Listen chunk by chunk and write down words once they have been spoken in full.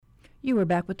You are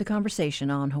back with the conversation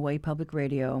on Hawaii Public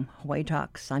Radio, Hawaii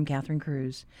Talks. I'm Catherine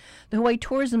Cruz. The Hawaii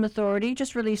Tourism Authority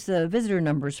just released the visitor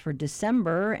numbers for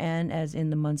December, and as in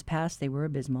the months past, they were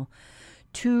abysmal.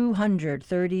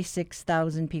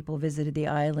 236,000 people visited the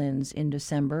islands in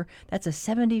December. That's a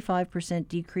 75%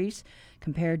 decrease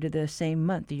compared to the same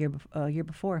month the year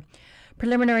before.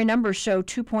 Preliminary numbers show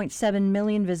 2.7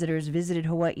 million visitors visited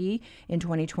Hawaii in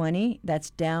 2020.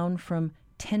 That's down from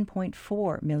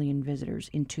 10.4 million visitors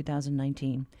in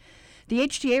 2019. The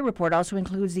HTA report also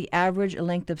includes the average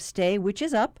length of stay, which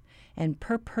is up, and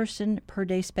per person per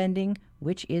day spending,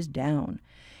 which is down.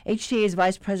 HTA's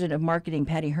Vice President of Marketing,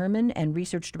 Patty Herman, and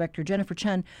Research Director Jennifer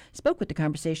Chun spoke with the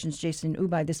Conversation's Jason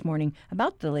Ubai this morning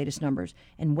about the latest numbers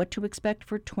and what to expect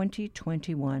for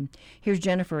 2021. Here's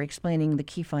Jennifer explaining the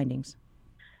key findings.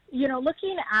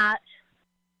 Looking at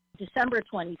December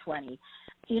 2020,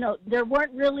 there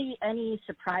weren't really any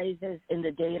surprises in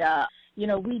the data.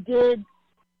 We did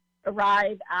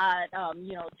arrive at,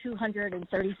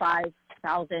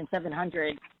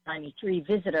 235,793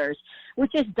 visitors,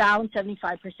 which is down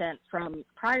 75% from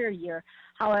prior year.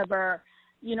 However,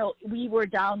 we were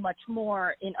down much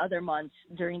more in other months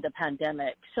during the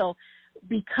pandemic. So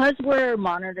because we're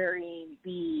monitoring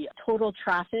the total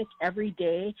traffic every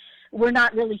day, we're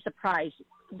not really surprised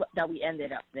that we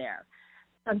ended up there.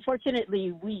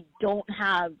 Unfortunately, we don't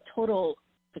have total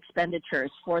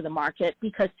expenditures for the market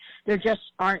because there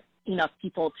just aren't enough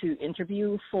people to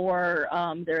interview for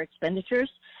their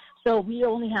expenditures. So we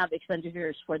only have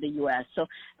expenditures for the U.S. So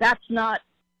that's not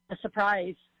a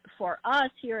surprise for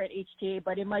us here at HTA,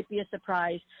 but it might be a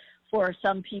surprise for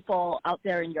some people out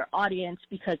there in your audience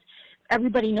because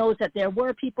everybody knows that there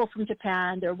were people from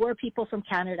Japan, there were people from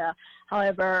Canada.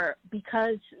 However,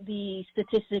 because the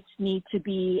statistics need to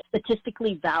be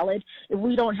statistically valid, if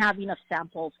we don't have enough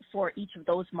samples for each of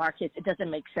those markets, it doesn't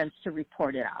make sense to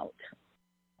report it out.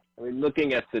 I mean,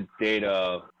 looking at the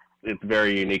data, it's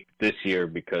very unique this year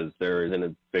because there isn't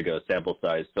as big a sample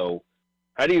size. So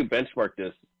how do you benchmark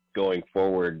this going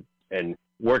forward and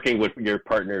working with your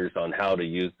partners on how to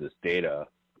use this data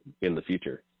in the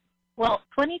future? Well,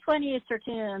 2020 is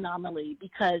certainly an anomaly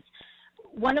because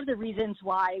one of the reasons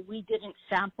why we didn't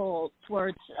sample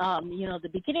towards, the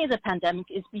beginning of the pandemic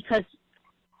is because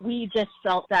we just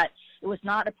felt that it was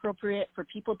not appropriate for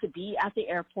people to be at the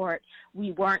airport.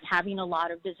 We weren't having a lot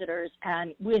of visitors.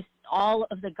 And with all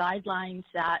of the guidelines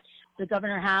that the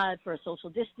governor had for social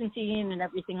distancing and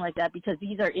everything like that, because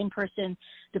these are in-person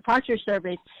departure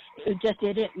surveys, it just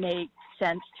didn't make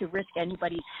sense to risk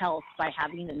anybody's health by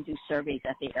having them do surveys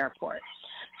at the airport.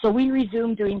 So we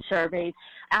resumed doing surveys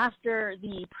after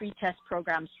the pre-test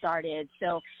program started.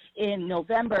 So in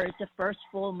November is the first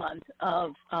full month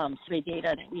of survey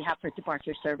data that we have for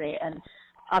departure survey, and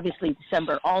obviously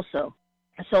December also.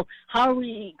 So how are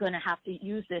we going to have to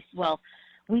use this? Well,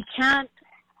 we can't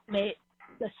make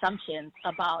assumptions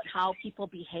about how people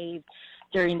behaved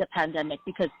during the pandemic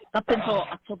because up until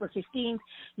October 15th,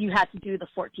 you had to do the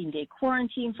 14-day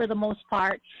quarantine for the most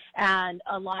part, and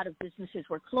a lot of businesses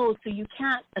were closed, so you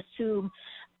can't assume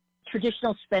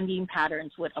traditional spending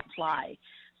patterns would apply.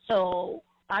 So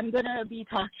I'm going to be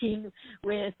talking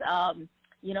with a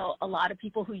lot of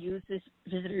people who use this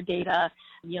visitor data,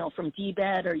 from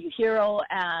DBED or UH Hilo,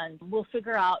 and we'll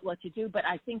figure out what to do. But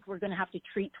I think we're going to have to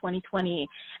treat 2020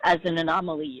 as an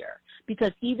anomaly year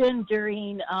because even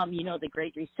during, the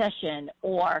Great Recession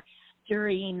or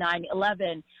during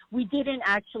 9/11, we didn't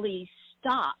actually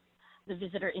stop the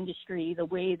visitor industry the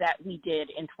way that we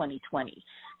did in 2020.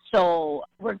 So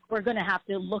we're going to have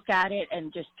to look at it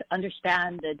and just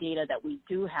understand the data that we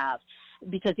do have,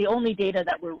 because the only data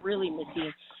that we're really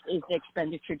missing is the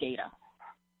expenditure data.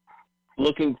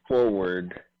 Looking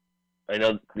forward, I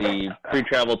know the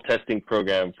pre-travel testing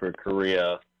program for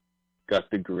Korea got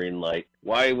the green light.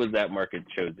 Why was that market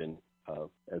chosen as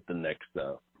the next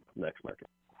market?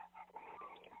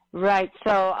 Right,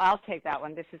 so I'll take that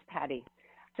one. This is Patty.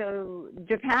 So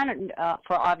Japan,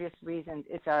 for obvious reasons,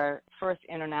 it's our first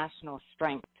international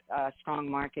strong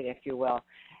market, if you will.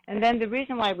 And then the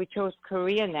reason why we chose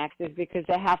Korea next is because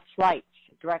they have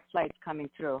direct flights coming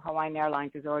through. Hawaiian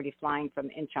Airlines is already flying from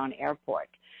Incheon Airport,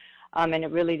 and it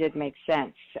really did make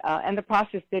sense. And the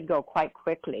process did go quite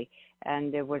quickly,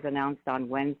 and it was announced on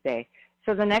Wednesday.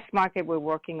 So the next market we're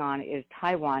working on is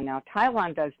Taiwan. Now,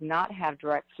 Taiwan does not have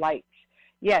direct flights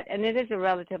yet, and it is a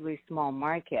relatively small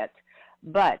market,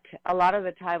 but a lot of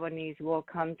the Taiwanese will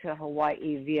come to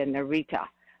Hawaii via Narita.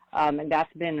 And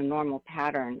that's been a normal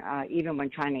pattern, even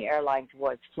when China Airlines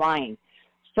was flying.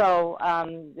 So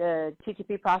the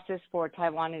TTP process for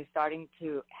Taiwan is starting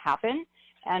to happen,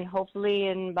 and hopefully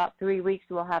in about 3 weeks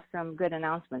we'll have some good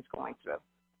announcements going through.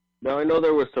 Now, I know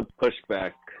there was some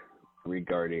pushback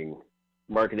regarding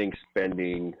marketing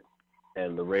spending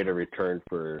and the rate of return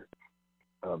for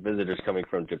visitors coming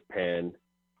from Japan.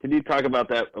 Can you talk about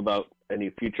that, about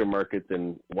any future markets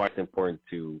and why it's important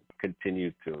to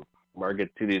continue to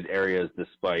market to these areas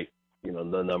despite,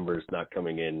 the numbers not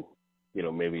coming in,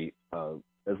 maybe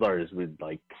as large as we'd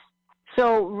like?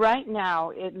 So right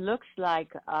now, it looks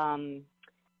like,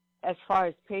 as far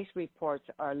as PACE reports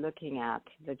are looking at,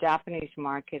 the Japanese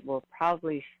market will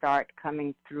probably start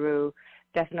coming through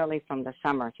definitely from the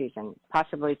summer season,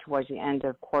 possibly towards the end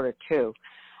of quarter two.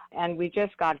 And we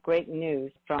just got great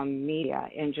news from media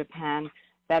in Japan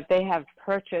that they have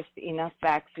purchased enough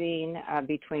vaccine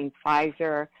between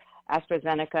Pfizer,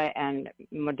 AstraZeneca, and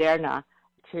Moderna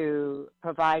to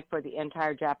provide for the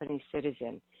entire Japanese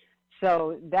citizen.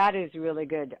 So that is really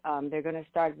good. They're going to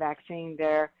start vaccinating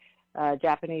their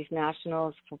Japanese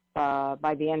nationals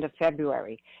by the end of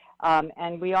February.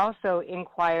 And we also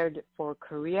inquired for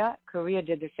Korea. Korea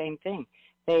did the same thing.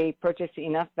 They purchased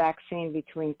enough vaccine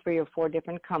between 3 or 4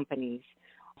 different companies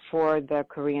for the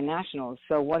Korean nationals.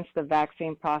 So once the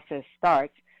vaccine process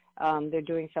starts, they're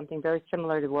doing something very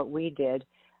similar to what we did,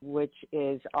 which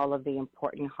is all of the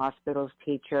important hospitals,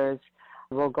 teachers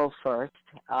will go first,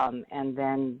 and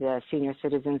then the senior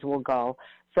citizens will go.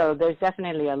 So there's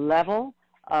definitely a level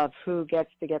of who gets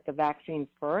to get the vaccine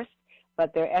first,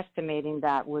 but they're estimating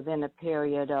that within a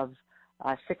period of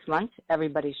 6 months,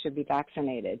 everybody should be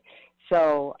vaccinated.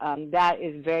 So that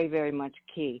is very, very much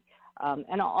key.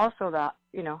 And also the,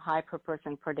 high per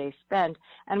person per day spend.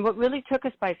 And what really took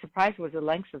us by surprise was the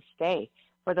length of stay.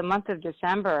 For the month of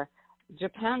December,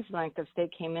 Japan's length of stay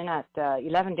came in at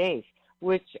 11 days,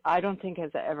 which I don't think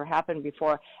has ever happened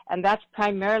before. And that's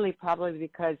primarily probably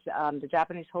because the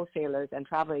Japanese wholesalers and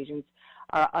travel agents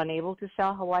are unable to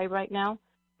sell Hawaii right now,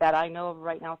 that I know of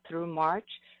right now through March.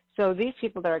 So these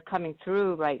people that are coming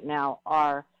through right now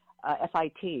are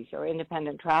FITs, or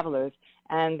independent travelers,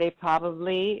 and they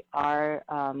probably are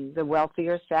the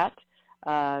wealthier set,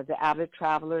 the avid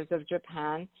travelers of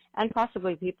Japan, and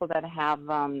possibly people that have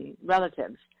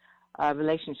relatives,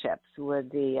 relationships with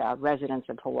the residents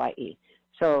of Hawaii.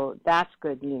 So that's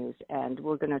good news, and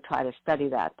we're going to try to study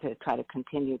that to try to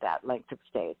continue that length of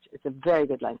stay. It's a very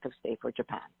good length of stay for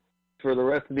Japan. For the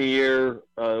rest of the year,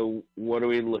 what are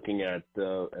we looking at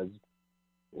as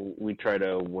we try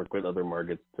to work with other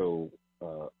markets to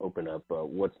open up?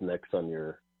 What's next on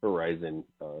your horizon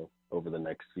over the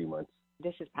next few months?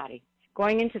 This is Patty.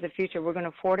 Going into the future, we're going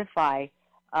to fortify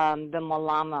the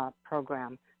Malama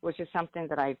program, which is something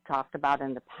that I've talked about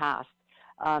in the past.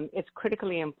 It's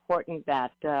critically important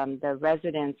that the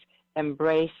residents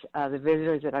embrace the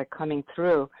visitors that are coming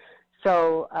through.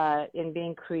 So in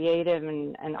being creative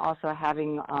and also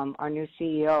having our new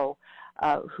CEO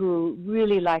who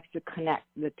really likes to connect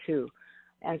the two.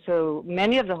 And so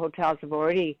many of the hotels have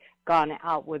already gone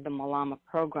out with the Malama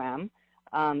program.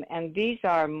 And these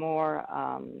are more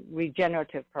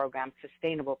regenerative programs,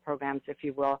 sustainable programs, if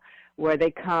you will, where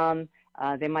they come,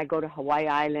 they might go to Hawaii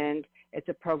Island. It's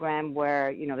a program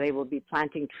where, they will be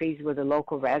planting trees with the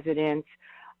local residents.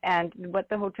 And what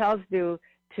the hotels do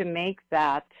to make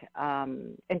that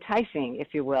enticing, if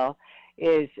you will,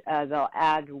 is they'll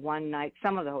add one night.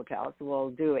 Some of the hotels will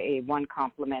do one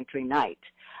complimentary night.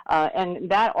 And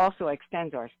that also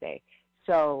extends our stay.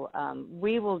 So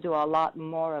we will do a lot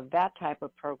more of that type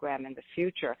of program in the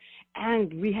future.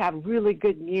 And we have really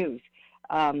good news.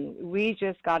 We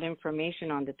just got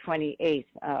information on the 28th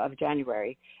of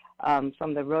January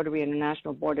from the Rotary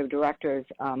International Board of Directors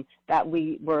that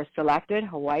we were selected,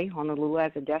 Hawaii, Honolulu,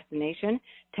 as a destination,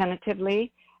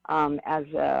 tentatively as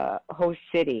a host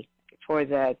city for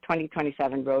the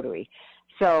 2027 Rotary.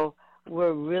 So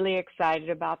we're really excited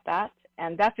about that.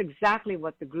 And that's exactly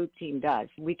what the group team does.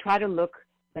 We try to look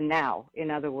the now, in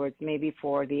other words, maybe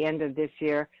for the end of this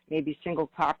year, maybe single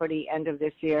property end of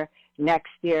this year,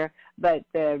 next year. But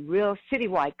the real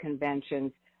citywide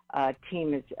conventions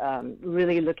team is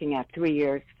really looking at 3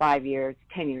 years, 5 years,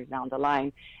 10 years down the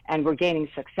line, and we're gaining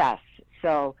success.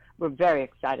 So we're very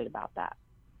excited about that.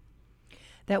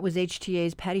 That was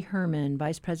HTA's Patty Herman,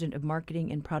 Vice President of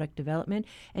Marketing and Product Development,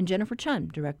 and Jennifer Chun,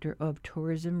 Director of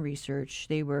Tourism Research.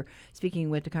 They were speaking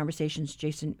with the Conversation's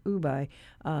Jason Ubai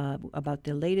about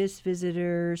the latest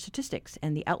visitor statistics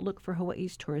and the outlook for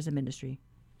Hawaii's tourism industry.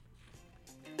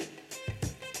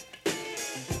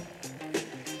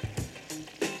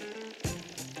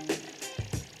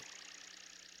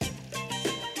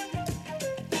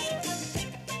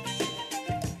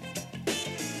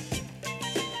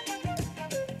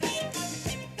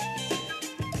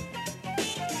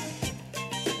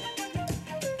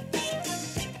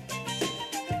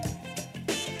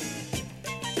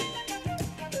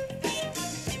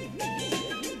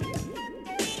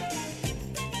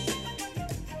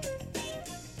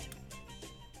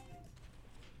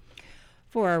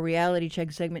 For our reality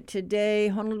check segment today,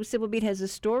 Honolulu Civil Beat has a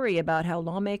story about how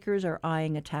lawmakers are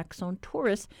eyeing a tax on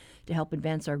tourists to help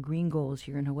advance our green goals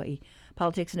here in Hawaii.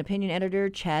 Politics and opinion editor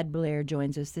Chad Blair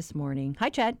joins us this morning. Hi,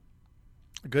 Chad.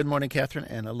 Good morning, Catherine,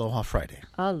 and Aloha Friday.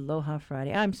 Aloha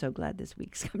Friday. I'm so glad this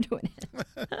week's come to an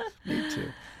end. Me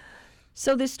too.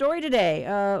 So this story today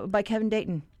by Kevin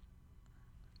Dayton.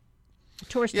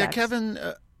 Tourist tax. Kevin,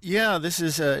 this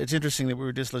is, it's interesting that we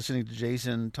were just listening to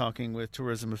Jason talking with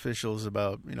tourism officials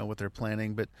about, what they're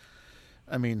planning. But,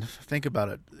 I mean, think about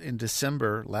it. In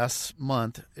December last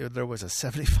month, there was a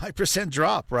 75%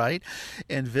 drop, right?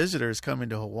 And visitors coming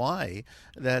to Hawaii,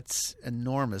 that's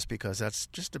enormous because that's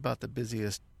just about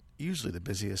usually the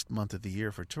busiest month of the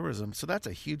year for tourism. So that's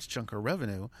a huge chunk of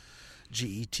revenue.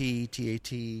 GET,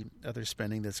 TAT, other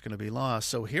spending that's going to be lost.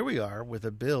 So here we are with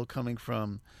a bill coming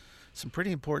from some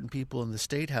pretty important people in the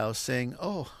State House saying,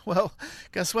 oh, well,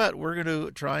 guess what? We're going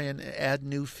to try and add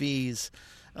new fees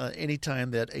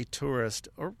anytime that a tourist,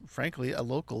 or frankly, a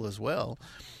local as well,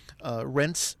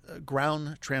 rents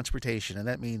ground transportation. And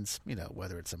that means,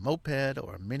 whether it's a moped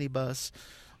or a minibus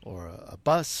or a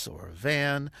bus or a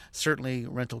van, certainly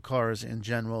rental cars in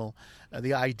general.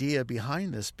 The idea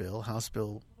behind this bill, House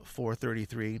Bill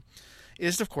 433,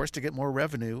 is, of course, to get more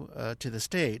revenue to the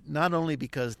state, not only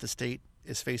because the state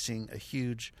is facing a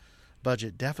huge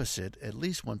budget deficit, at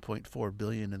least $1.4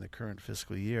 billion in the current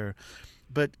fiscal year,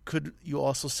 but could you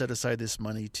also set aside this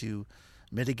money to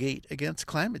mitigate against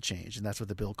climate change? And that's what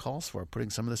the bill calls for, putting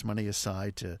some of this money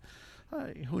aside to,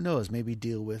 who knows, maybe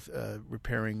deal with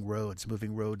repairing roads,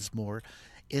 moving roads more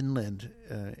inland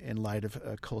in light of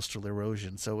coastal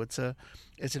erosion. So it's an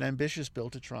ambitious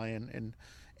bill to try and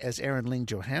as Aaron Ling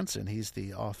Johansson, he's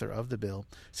the author of the bill,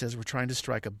 says we're trying to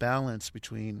strike a balance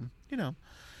between,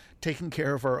 taking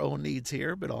care of our own needs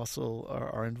here, but also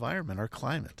our environment, our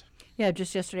climate. Yeah,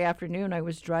 just yesterday afternoon, I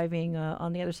was driving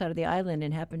on the other side of the island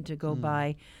and happened to go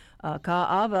by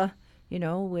Ka'ava,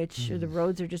 which the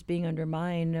roads are just being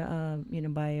undermined,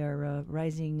 by our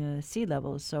rising sea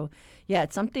levels. So, yeah,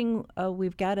 it's something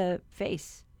we've got to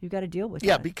face. You've got to deal with that.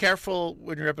 Yeah, be careful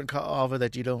when you're up in Ka'ava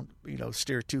that you don't,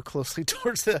 steer too closely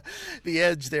towards the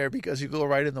edge there because you go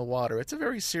right in the water. It's a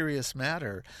very serious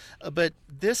matter. But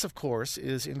this, of course,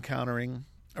 is encountering,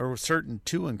 or certain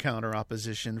to encounter,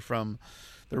 opposition from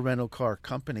the rental car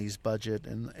company's budget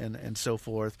and so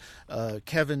forth.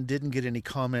 Kevin didn't get any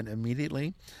comment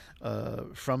immediately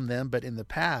from them, but in the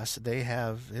past they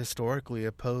have historically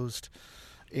opposed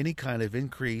any kind of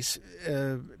increase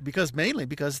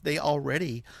because they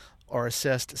already are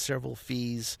assessed several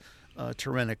fees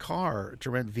to rent a car, to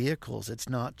rent vehicles. It's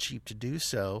not cheap to do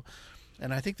so.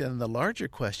 And I think then the larger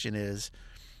question is,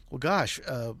 well, gosh,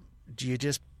 do you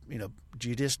just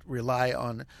rely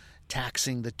on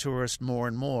taxing the tourist more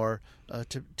and more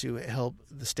to help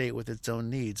the state with its own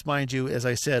needs? Mind you, as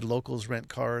I said, locals rent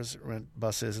cars, rent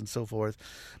buses, and so forth,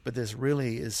 but this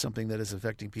really is something that is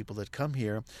affecting people that come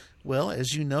here. Well,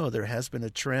 as you know, there has been a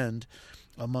trend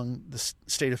among the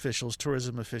state officials,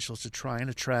 tourism officials, to try and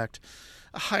attract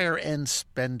a higher-end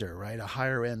spender, right? A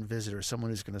higher-end visitor,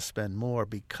 someone who's going to spend more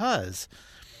because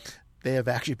they have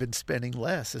actually been spending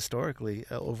less historically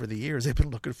over the years. They've been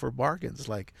looking for bargains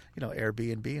like,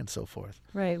 Airbnb and so forth.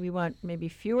 Right. We want maybe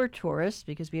fewer tourists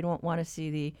because we don't want to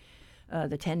see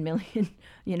the 10 million,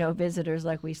 visitors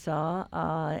like we saw.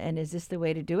 And is this the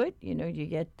way to do it? You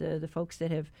get the folks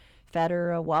that have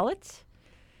fatter wallets.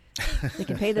 They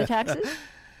can pay the taxes.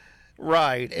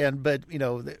 Right, but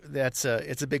that's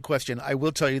it's a big question. I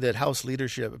will tell you that House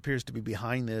leadership appears to be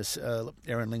behind this.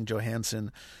 Aaron Ling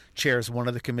Johansson chairs one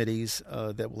of the committees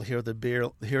that will hear the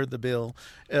bill.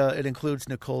 It includes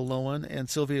Nicole Lowen and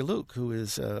Sylvia Luke, who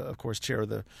is, of course, chair of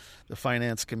the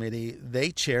Finance Committee. They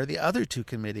chair the other two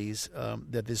committees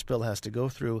that this bill has to go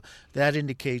through. That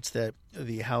indicates that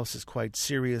the House is quite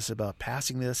serious about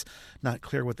passing this. Not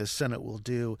clear what the Senate will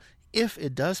do if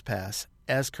it does pass.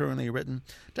 As currently written,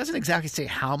 doesn't exactly say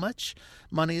how much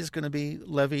money is going to be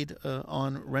levied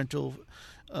on rental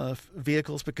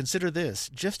vehicles, but consider this: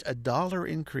 just $1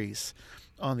 increase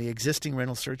on the existing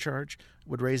rental surcharge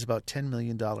would raise about $10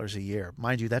 million a year.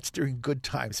 Mind you, that's during good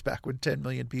times, back when 10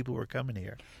 million people were coming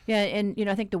here. Yeah, and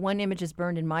I think the one image that's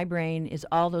burned in my brain is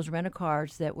all those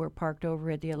rent-a-cars that were parked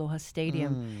over at the Aloha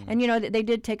Stadium. And they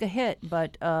did take a hit,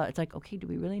 but it's like, okay, do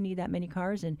we really need that many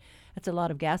cars? And that's a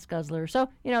lot of gas guzzlers. So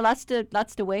lots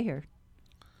to weigh here.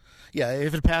 Yeah,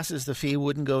 if it passes, the fee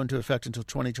wouldn't go into effect until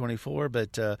 2024.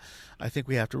 But I think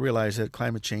we have to realize that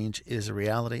climate change is a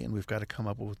reality, and we've got to come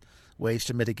up with ways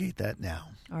to mitigate that now.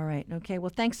 All right. Okay.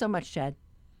 Well, thanks so much, Chad.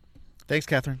 Thanks,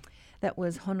 Catherine. That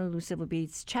was Honolulu Civil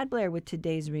Beat's Chad Blair with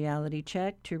today's reality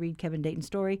check. To read Kevin Dayton's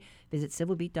story, visit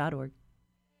civilbeat.org.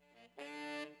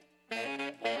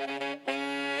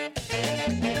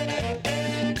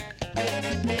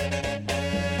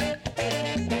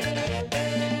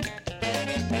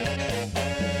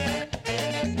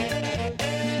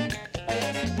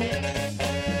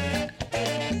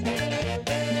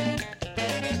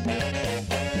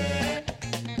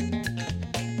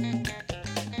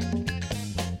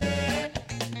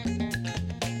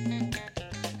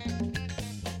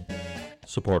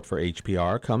 Support for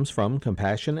HPR comes from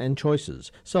Compassion and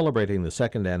Choices, celebrating the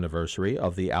second anniversary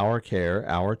of the Our Care,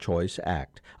 Our Choice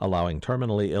Act, allowing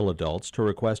terminally ill adults to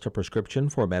request a prescription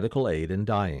for medical aid in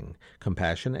dying.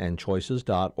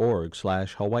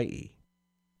 CompassionandChoices.org/Hawaii.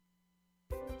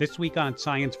 This week on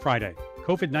Science Friday,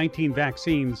 COVID-19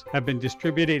 vaccines have been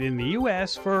distributed in the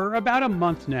U.S. for about a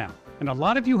month now, and a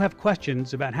lot of you have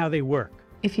questions about how they work.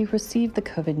 If you receive the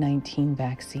COVID-19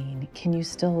 vaccine, can you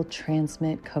still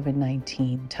transmit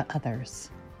COVID-19 to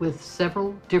others? With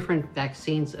several different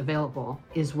vaccines available,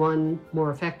 is one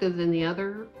more effective than the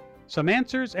other? Some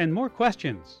answers and more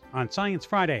questions on Science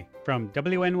Friday from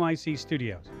WNYC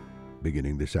Studios.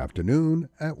 Beginning this afternoon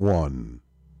at 1.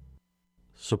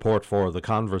 Support for The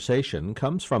Conversation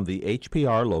comes from the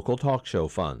HPR Local Talk Show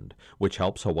Fund, which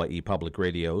helps Hawaii Public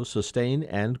Radio sustain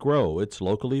and grow its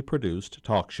locally produced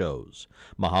talk shows.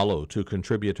 Mahalo to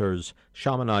contributors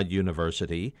Chaminade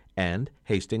University and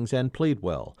Hastings and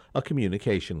Pleadwell, a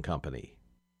communication company.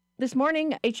 This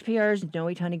morning, HPR's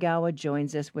Noe Tanigawa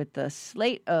joins us with a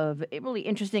slate of really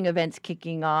interesting events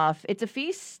kicking off. It's a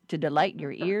feast to delight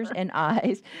your ears and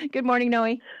eyes. Good morning,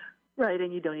 Noe. Right,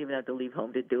 and you don't even have to leave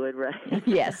home to do it, right?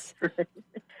 Yes. Right.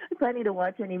 Planning to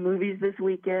watch any movies this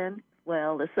weekend?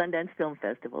 Well, the Sundance Film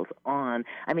Festival's on.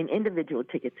 I mean, individual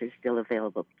tickets are still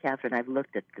available. Catherine, I've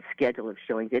looked at the schedule of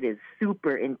showings. It is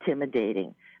super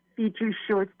intimidating. Features,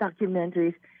 shorts,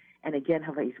 documentaries, and again,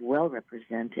 Hawaii's well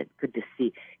represented. Good to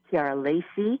see. Kiara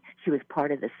Lacey, she was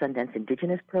part of the Sundance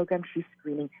Indigenous program. She's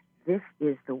screening This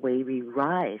Is the Way We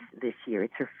Rise this year.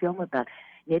 It's her film about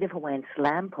Native Hawaiian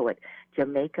slam poet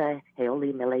Jamaica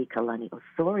Heoli Mele Kalani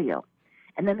Osorio.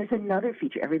 And then there's another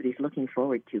feature everybody's looking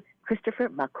forward to. Christopher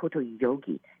Makoto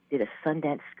Yogi did a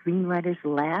Sundance Screenwriters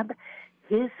Lab.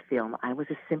 His film, I Was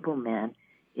a Simple Man,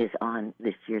 is on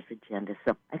this year's agenda.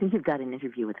 So I think you've got an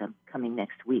interview with him coming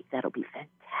next week. That'll be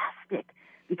fantastic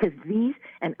because these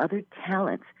and other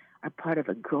talents are part of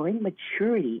a growing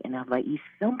maturity in Hawaii's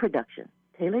film production.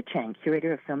 Taylor Chang,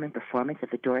 curator of film and performance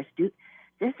at the Doris Duke,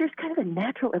 there's kind of a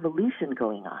natural evolution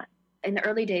going on. In the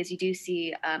early days, you do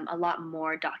see a lot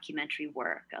more documentary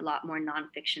work, a lot more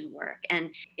nonfiction work.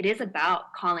 And it is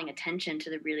about calling attention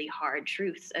to the really hard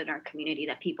truths in our community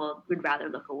that people would rather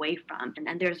look away from.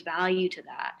 And there's value to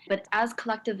that. But as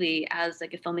collectively, as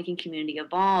like a filmmaking community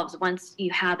evolves, once you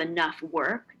have enough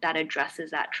work that addresses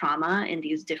that trauma in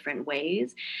these different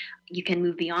ways, you can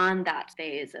move beyond that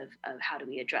phase of how do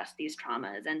we address these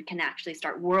traumas and can actually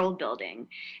start world building.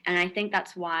 And I think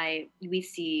that's why we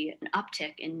see an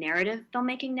uptick in narrative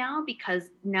filmmaking now, because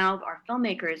now our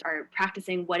filmmakers are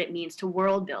practicing what it means to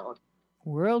world build.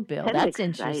 World build. That's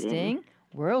interesting.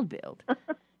 World build.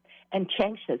 And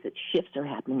Chang says that shifts are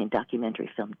happening in documentary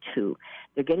film too.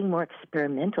 They're getting more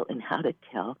experimental in how to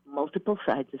tell multiple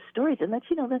sides of stories. And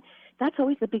that's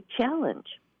always the big challenge.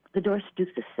 The Doris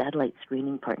Duke's a satellite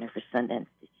screening partner for Sundance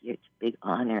this year. It's a big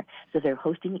honor. So they're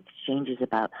hosting exchanges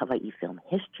about Hawaii film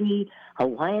history,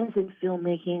 Hawaiians in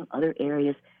filmmaking, other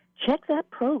areas. Check that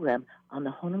program on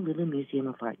the Honolulu Museum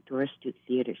of Art Doris Duke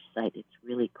Theater site. It's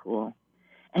really cool.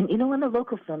 And in the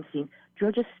local film scene,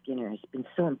 Georgia Skinner has been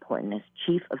so important as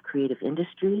Chief of Creative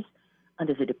Industries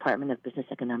under the Department of Business,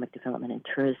 Economic Development, and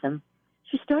Tourism.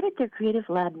 She started their Creative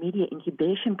Lab Media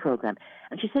Incubation Program,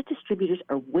 and she said distributors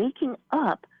are waking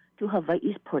up to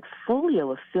Hawaii's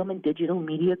portfolio of film and digital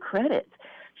media credits.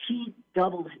 She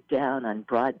doubles down on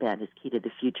broadband as key to the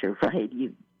future, right?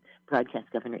 Broadcast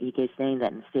Governor Ige saying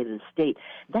that in the State of the State.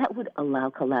 That would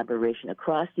allow collaboration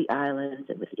across the islands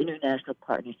and with international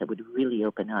partners that would really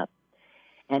open up.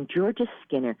 And Georgia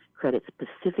Skinner credits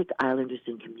Pacific Islanders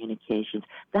in Communications.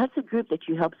 That's a group that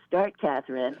you helped start,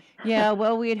 Catherine. Yeah,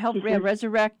 well, we had helped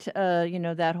resurrect,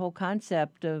 that whole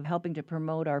concept of helping to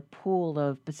promote our pool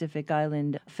of Pacific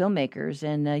Island filmmakers.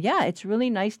 And, it's really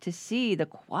nice to see the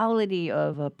quality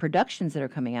of productions that are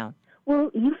coming out.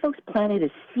 Well, you folks planted a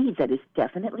seed that is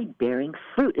definitely bearing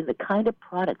fruit in the kind of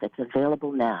product that's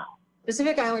available now.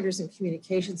 Pacific Islanders in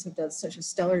Communications have done such a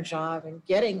stellar job in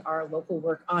getting our local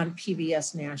work on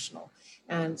PBS National.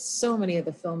 And so many of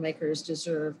the filmmakers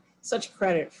deserve such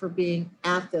credit for being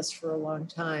at this for a long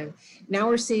time. Now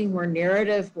we're seeing more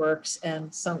narrative works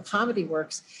and some comedy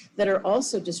works that are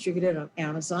also distributed on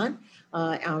Amazon,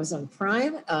 Amazon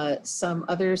Prime, some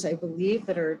others, I believe,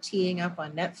 that are teeing up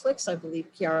on Netflix. I believe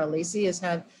Kiara Lacey has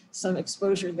had some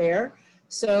exposure there.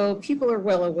 So people are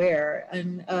well aware.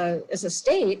 And as a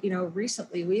state,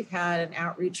 recently we've had an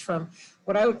outreach from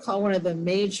what I would call one of the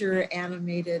major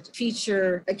animated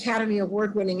feature Academy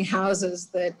Award-winning houses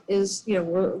that is,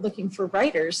 we're looking for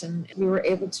writers, and we were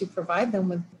able to provide them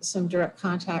with some direct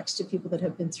contacts to people that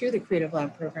have been through the Creative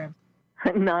Lab program.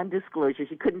 non-disclosure.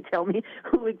 She couldn't tell me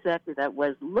who exactly that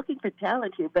was. Looking for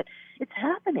talent here, but it's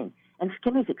happening. And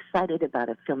Skimmy's excited about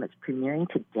a film that's premiering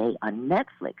today on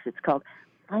Netflix. It's called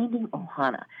Finding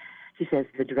Ohana. She says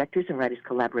the directors and writers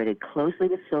collaborated closely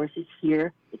with sources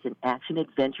here. It's an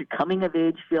action-adventure,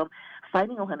 coming-of-age film.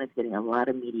 Finding Ohana is getting a lot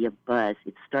of media buzz.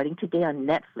 It's starting today on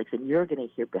Netflix, and you're going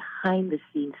to hear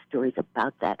behind-the-scenes stories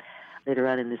about that later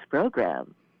on in this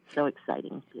program. So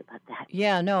exciting to see about that.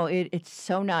 Yeah, no, it's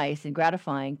so nice and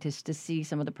gratifying to see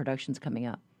some of the productions coming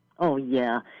up. Oh,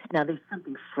 yeah. Now, there's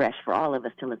something fresh for all of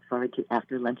us to look forward to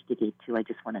after lunch today, too. I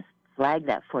just want to flag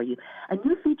that for you. A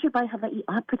new feature by Hawaii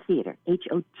Opera Theater,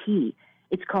 HOT.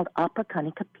 It's called Opera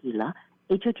Kanikapila.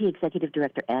 HOT Executive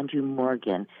Director Andrew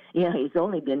Morgan. He's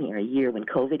only been here a year when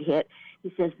COVID hit.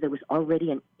 He says there was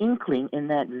already an inkling in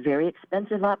that very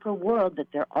expensive opera world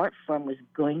that their art form was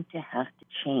going to have to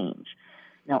change.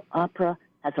 Now, opera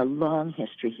has a long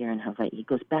history here in Hawaii. It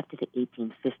goes back to the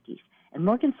 1850s. And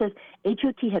Morgan says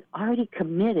HOT had already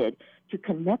committed to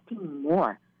connecting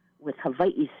more with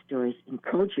Hawaii's stories and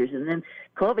cultures. And then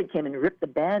COVID came and ripped the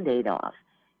Band-Aid off.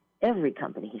 Every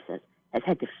company, he says, has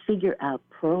had to figure out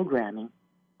programming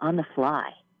on the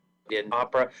fly. In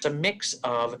opera, it's a mix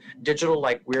of digital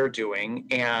like we're doing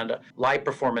and live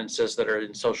performances that are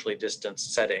in socially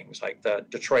distanced settings, like the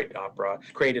Detroit Opera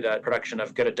created a production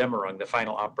of Götterdämmerung, the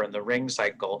final opera in the Ring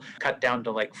cycle, cut down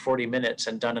to like 40 minutes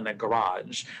and done in a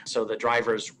garage. So the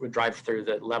drivers would drive through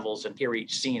the levels and hear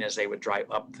each scene as they would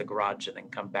drive up the garage and then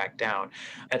come back down.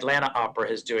 Atlanta Opera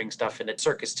is doing stuff in a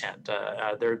circus tent.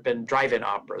 There have been drive-in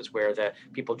operas where the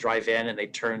people drive in and they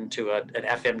turn to an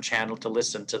FM channel to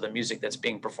listen to the music that's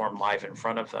being performed live in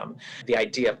front of them. The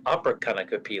idea of opera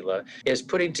kanikapila is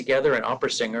putting together an opera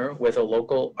singer with a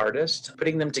local artist,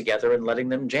 putting them together and letting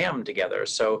them jam together.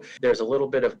 So there's a little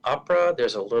bit of opera,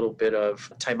 there's a little bit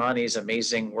of Taimani's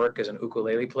amazing work as an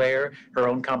ukulele player, her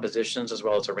own compositions as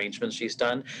well as arrangements she's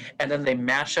done, and then they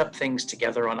mash up things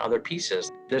together on other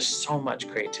pieces. There's so much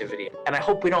creativity, and I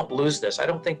hope we don't lose this. I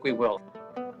don't think we will.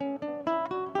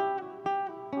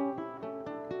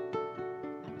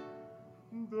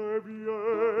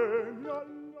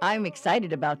 I'm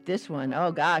excited about this one.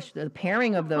 Oh, gosh, the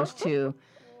pairing of those two.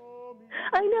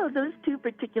 I know, those two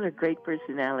particular great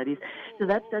personalities. So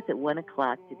that starts at 1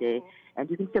 o'clock today, and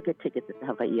you can still get tickets at the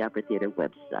Hawaii Opera Theater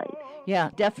website.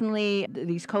 Yeah, definitely.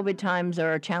 These COVID times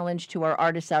are a challenge to our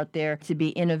artists out there to be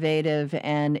innovative,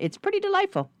 and it's pretty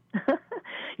delightful.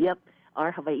 Yep,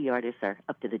 our Hawaii artists are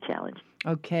up to the challenge.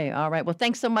 Okay, all right. Well,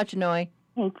 thanks so much, Noi.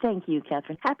 Hey, thank you,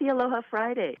 Catherine. Happy Aloha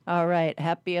Friday. All right.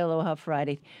 Happy Aloha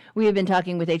Friday. We have been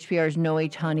talking with HPR's Noi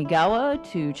Tanigawa.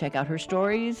 To check out her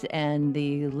stories and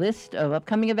the list of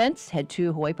upcoming events, head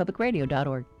to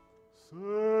hawaiipublicradio.org.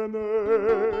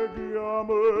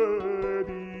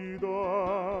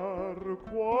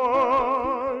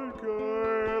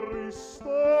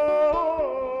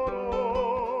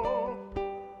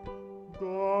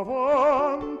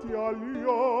 Davanti agli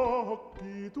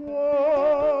occhi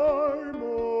tuoi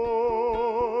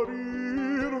morir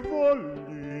voglio.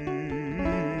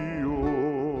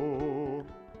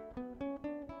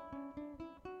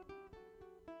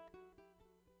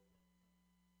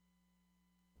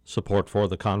 Support for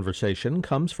the conversation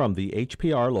comes from the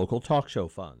HPR Local Talk Show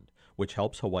Fund, which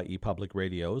helps Hawaii Public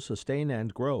Radio sustain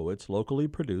and grow its locally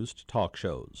produced talk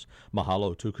shows.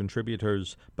 Mahalo to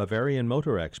contributors, Bavarian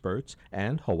Motor Experts,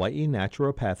 and Hawaii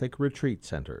Naturopathic Retreat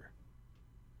Center.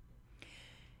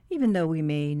 Even though we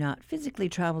may not physically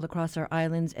travel across our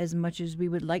islands as much as we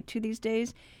would like to these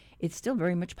days, it's still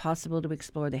very much possible to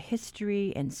explore the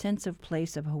history and sense of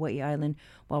place of Hawaii Island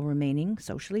while remaining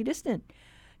socially distant.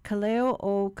 Kaleo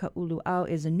o Ka'ulu'au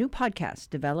is a new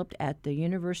podcast developed at the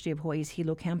University of Hawaii's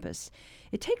Hilo campus.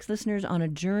 It takes listeners on a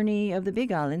journey of the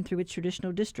Big Island through its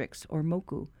traditional districts, or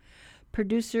moku.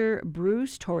 Producer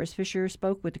Bruce Torres Fisher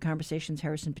spoke with The Conversation's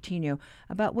Harrison Patino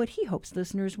about what he hopes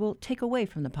listeners will take away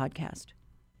from the podcast.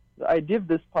 The idea of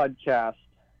this podcast,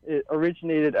 it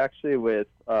originated actually with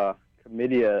a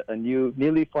committee, a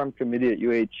newly formed committee at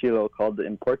UH Hilo called the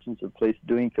Importance of Place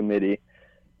Doing Committee.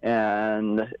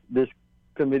 And this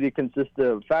committee consists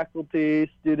of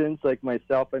faculty, students like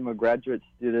myself. I'm a graduate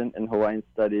student in Hawaiian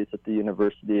Studies at the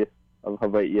University of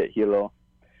Hawaii at Hilo.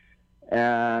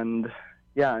 And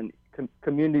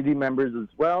community members as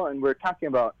well. And we're talking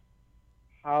about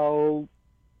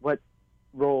what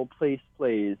role place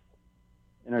plays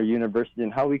in our university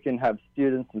and how we can have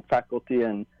students and faculty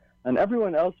and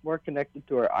everyone else more connected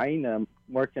to our aina,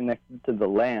 more connected to the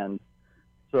land.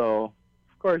 So,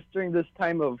 of course, during this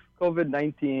time of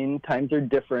COVID-19, times are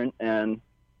different, and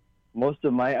most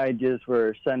of my ideas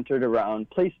were centered around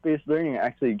place-based learning,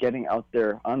 actually getting out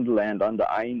there on the land, on the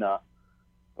aina,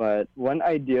 But one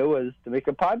idea was to make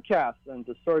a podcast and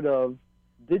to sort of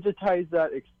digitize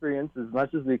that experience as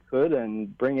much as we could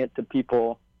and bring it to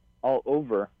people all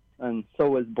over. And so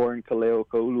was born Kaleo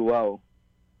Kauluau.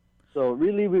 So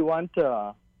really we want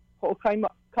to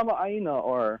kama'aina,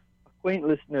 or acquaint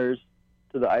listeners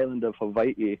to the island of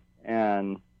Hawaii.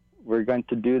 And we're going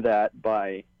to do that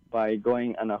by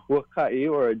going on a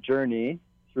huaka'i, or a journey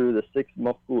through the 6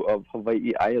 moku of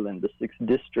Hawaii Island, the 6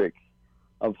 districts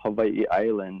of Hawaii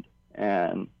Island,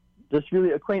 and just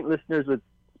really acquaint listeners with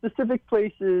specific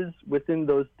places within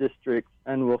those districts.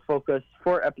 And we'll focus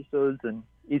 4 episodes in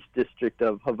each district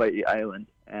of Hawaii Island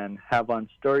and have on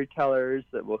storytellers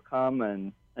that will come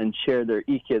and share their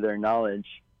their knowledge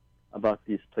about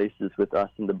these places with us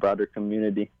and the broader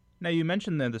community. Now, you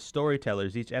mentioned the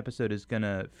storytellers. Each episode is going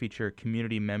to feature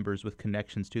community members with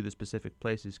connections to the specific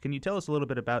places. Can you tell us a little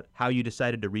bit about how you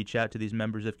decided to reach out to these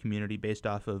members of community based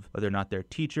off of whether or not they're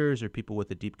teachers or people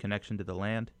with a deep connection to the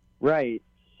land? Right.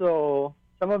 So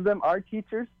some of them are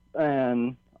teachers,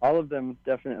 and all of them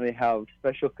definitely have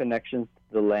special connections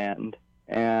to the land.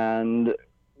 And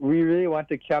we really want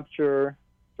to capture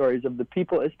stories of the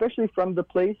people, especially from the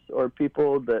place, or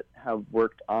people that have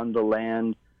worked on the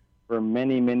land for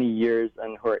many, many years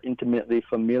and who are intimately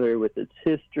familiar with its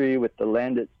history, with the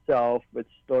land itself, with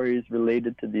stories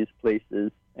related to these places.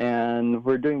 And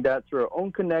we're doing that through our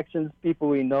own connections, people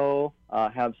we know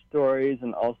have stories,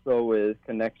 and also with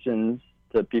connections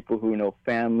to people who know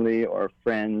family or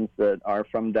friends that are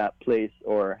from that place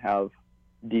or have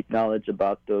deep knowledge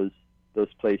about those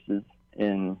places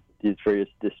in these various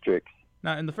districts.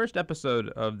 Now, in the first episode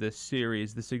of this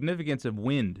series, the significance of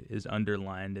wind is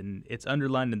underlined, and it's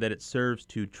underlined in that it serves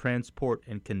to transport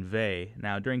and convey.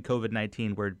 Now, during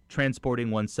COVID-19, where transporting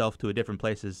oneself to a different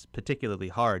place is particularly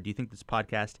hard, do you think this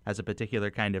podcast has a particular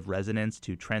kind of resonance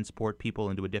to transport people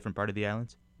into a different part of the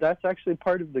islands? That's actually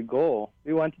part of the goal.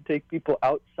 We want to take people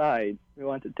outside. We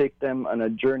want to take them on a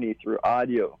journey through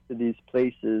audio to these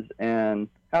places and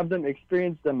have them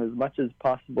experience them as much as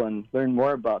possible and learn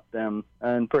more about them.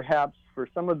 And perhaps for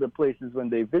some of the places, when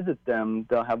they visit them,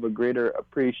 they'll have a greater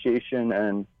appreciation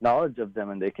and knowledge of them,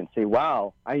 and they can say,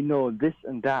 wow, I know this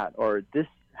and that, or this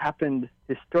happened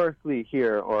historically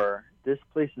here, or this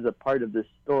place is a part of this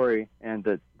story, and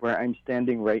that where I'm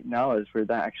standing right now is where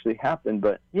that actually happened.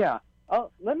 But yeah,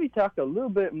 let me talk a little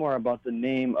bit more about the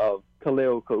name of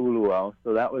Kaleo Kauluau.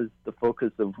 So that was the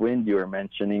focus of wind you were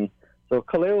mentioning. So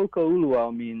Kaleo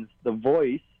Kauluau means the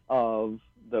voice of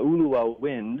the uluau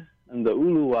wind, and the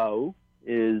uluau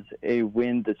is a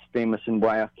wind that's famous in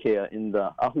Waiakea, in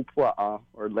the Ahupua'a,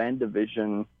 or land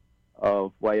division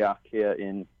of Waiakea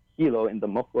in Hilo, in the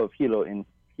Moko of Hilo, in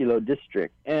Hilo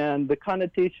district. And the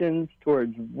connotations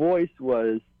towards voice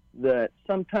was that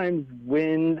sometimes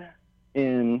wind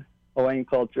in Hawaiian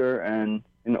culture and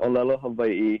in Olelo,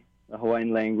 Hawaii, the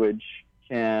Hawaiian language,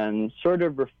 can sort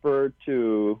of refer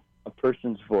to a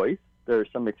person's voice. There are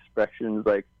some expressions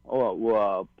like,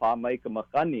 pa mai ka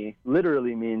makani,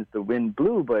 literally means the wind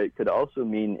blew, but it could also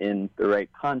mean in the right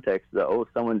context that,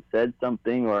 someone said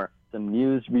something, or some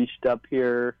news reached up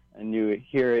here, and you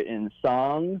hear it in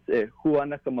songs.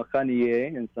 Huana ka makani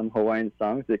in some Hawaiian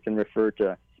songs, it can refer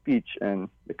to speech and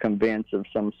the conveyance of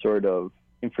some sort of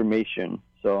information.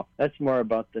 So that's more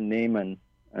about the name and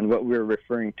what we're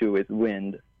referring to with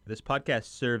wind. This podcast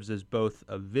serves as both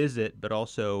a visit but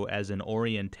also as an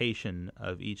orientation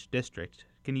of each district.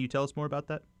 Can you tell us more about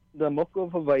that? The Moko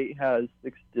of Hawaii has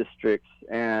 6 districts,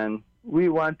 and we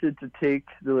wanted to take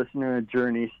the listener on a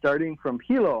journey starting from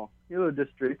Hilo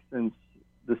district. Since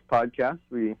this podcast,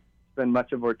 we spend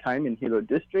much of our time in Hilo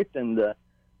district, and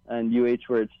UH,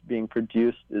 where it's being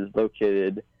produced, is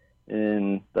located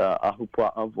in the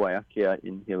Ahupua of Waiakea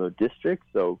in Hilo district.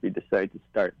 So we decided to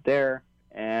start there,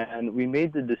 and we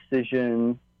made the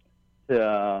decision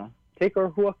to take our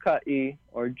huaka'i,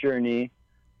 or journey,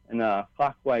 in a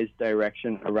clockwise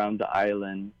direction around the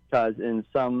island, because in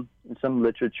some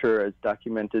literature, as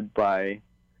documented by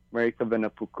Mary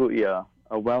Kavena Pukuia,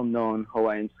 a well-known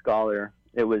Hawaiian scholar,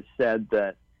 it was said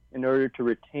that in order to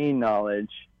retain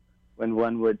knowledge, when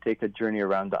one would take a journey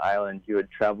around the island, you would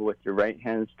travel with your right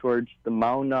hands towards the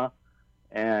mauna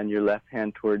and your left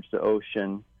hand towards the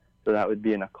ocean. So that would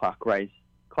be in a clockwise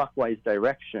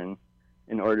direction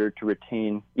in order to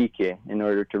retain ike, in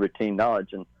order to retain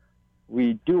knowledge. And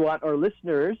we do want our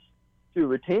listeners to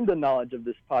retain the knowledge of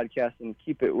this podcast and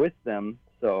keep it with them,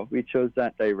 so we chose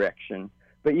that direction.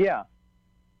 But yeah,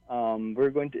 we're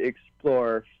going to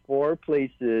explore 4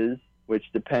 places, which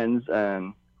depends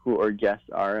on who our guests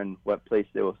are and what place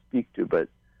they will speak to, but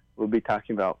we'll be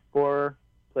talking about 4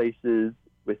 places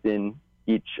within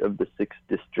each of the 6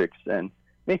 districts, and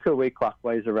make our way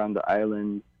clockwise around the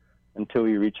island until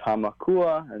we reach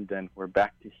Hamakua, and then we're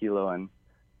back to Hilo. And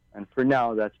for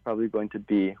now, that's probably going to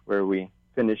be where we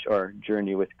finish our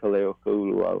journey with Kaleo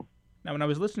Kauluau. Now, when I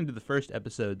was listening to the first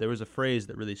episode, there was a phrase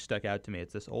that really stuck out to me.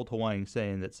 It's this old Hawaiian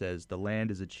saying that says, "The land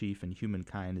is a chief and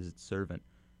humankind is its servant."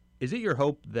 Is it your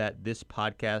hope that this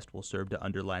podcast will serve to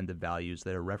underline the values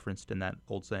that are referenced in that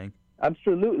old saying?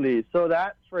 Absolutely. So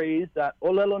that phrase, that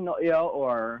olelo no'ia,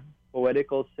 or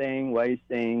poetical saying, wise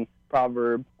saying,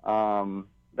 proverb,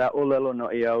 that olelo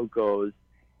no'ia goes,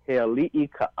 he ali'i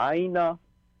ka'aina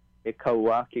e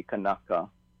kaua ke kanaka.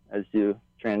 As you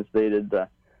translated, the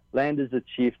land is a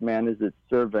chief, man is its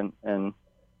servant. And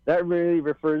that really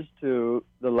refers to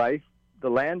the life. The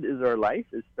land is our life,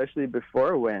 especially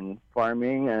before, when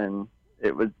farming and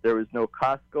there was no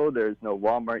Costco, there was no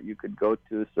Walmart you could go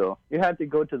to, so you had to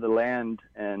go to the land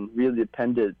and really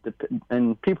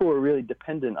and people were really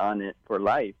dependent on it for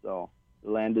life. So the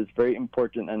land is very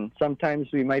important, and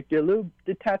sometimes we might be a little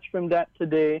detached from that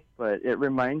today, but it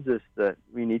reminds us that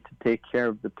we need to take care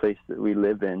of the place that we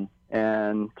live in.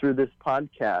 And through this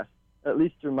podcast, at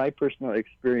least through my personal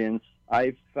experience,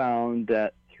 I've found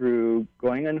that through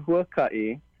going on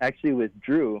Huaka'i, actually with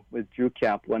Drew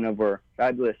Cap, one of our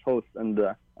fabulous hosts on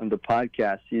the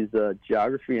podcast. He's a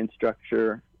geography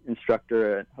instructor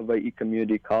at Hawaii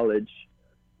Community College.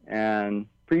 And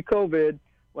pre-COVID,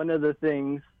 one of the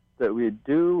things that we'd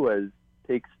do was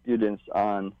take students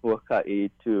on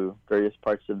Huaka'i to various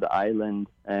parts of the island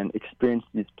and experience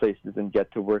these places and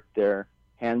get to work there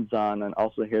hands-on, and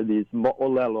also hear these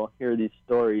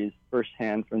stories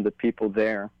firsthand from the people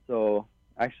there. So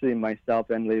actually, myself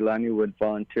and Leilani would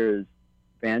volunteer as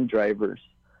van drivers,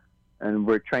 and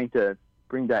we're trying to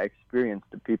bring that experience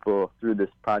to people through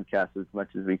this podcast as much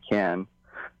as we can.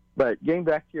 But getting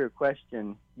back to your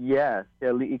question, yes,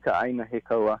 I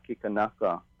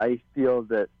feel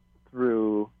that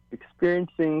through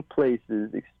experiencing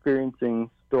places,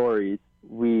 experiencing stories,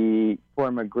 we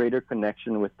form a greater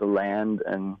connection with the land,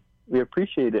 and we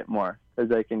appreciate it more,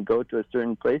 because I can go to a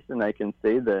certain place and I can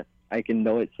say that I can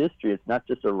know its history. It's not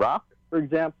just a rock. For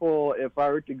example, if I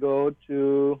were to go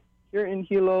to here in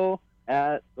Hilo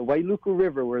at the Wailuku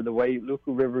River, where the Wailuku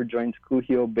River joins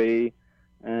Kuhio Bay,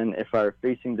 and if I were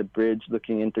facing the bridge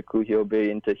looking into Kuhio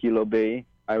Bay, into Hilo Bay,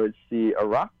 I would see a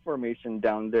rock formation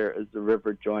down there as the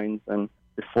river joins. And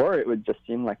before, it would just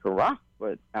seem like a rock.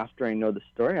 But after I know the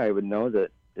story, I would know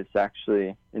that it's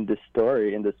actually, in this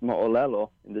story, in this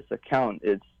mo'olelo, in this account,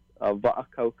 it's a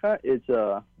va'akauka. It's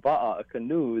a va'a, a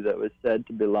canoe that was said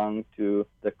to belong to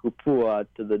the kupua,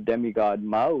 to the demigod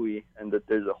Maui, and that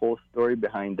there's a whole story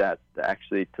behind that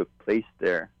actually took place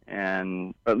there.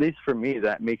 And at least for me,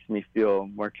 that makes me feel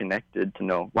more connected to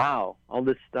know, wow, all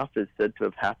this stuff is said to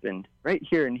have happened right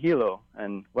here in Hilo.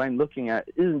 And what I'm looking at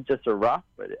isn't just a rock,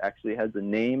 but it actually has a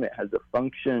name, it has a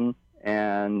function,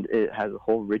 and it has a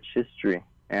whole rich history.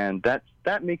 And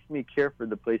that makes me care for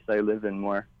the place I live in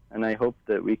more. And I hope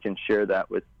that we can share that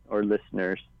with our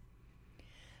listeners.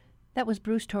 That was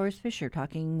Bruce Torres Fisher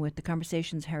talking with The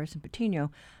Conversation's Harrison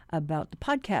Patino about the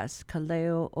podcast,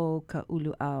 Kaleo o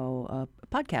Kauluau, a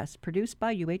podcast produced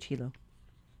by UH Hilo.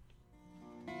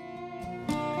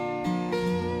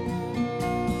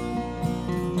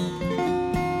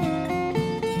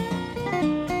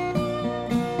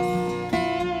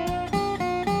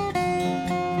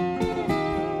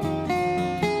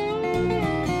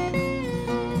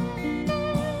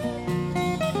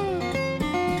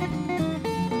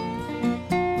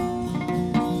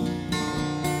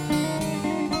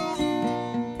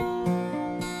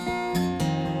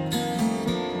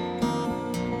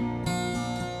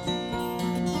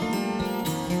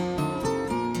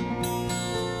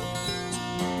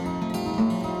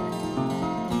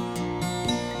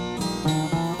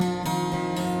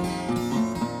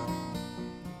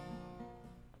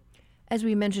 As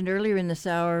we mentioned earlier in this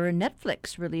hour,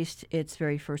 Netflix released its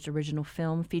very first original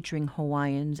film featuring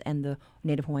Hawaiians and the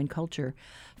Native Hawaiian culture.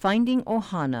 Finding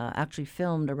Ohana, actually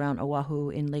filmed around Oahu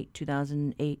in late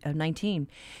 2019.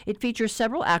 It features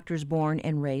several actors born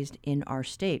and raised in our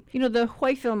state. You know, the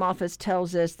Hawaii Film Office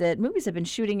tells us that movies have been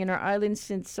shooting in our island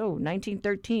since,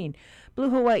 1913. Blue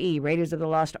Hawaii, Raiders of the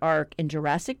Lost Ark, and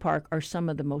Jurassic Park are some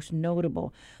of the most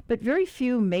notable. But very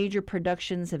few major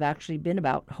productions have actually been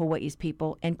about Hawaii's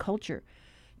people and culture.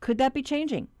 Could that be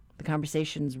changing? The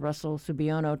Conversation's Russell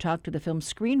Subiono talked to the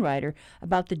film's screenwriter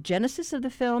about the genesis of the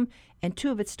film and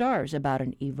two of its stars about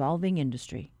an evolving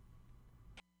industry.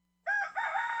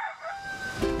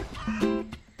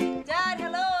 Dad,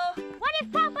 hello? What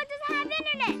if Papa doesn't have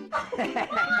internet?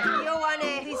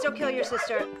 Ioane, please don't kill your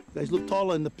sister. You guys look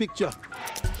taller in the picture.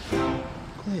 Go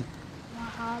ahead.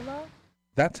 Mahalo?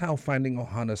 That's how Finding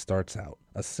Ohana starts out.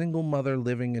 A single mother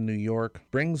living in New York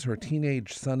brings her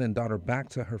teenage son and daughter back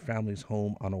to her family's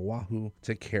home on Oahu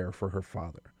to care for her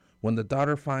father. When the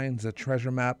daughter finds a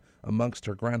treasure map amongst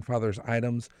her grandfather's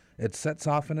items, it sets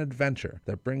off an adventure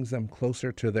that brings them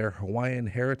closer to their Hawaiian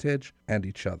heritage and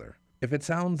each other. If it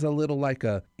sounds a little like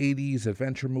a 80s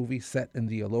adventure movie set in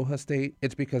the Aloha State,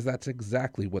 it's because that's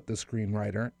exactly what the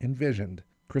screenwriter envisioned.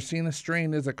 Christina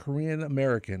Strain is a Korean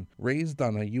American raised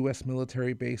on a U.S.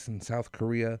 military base in South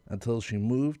Korea until she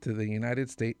moved to the United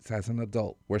States as an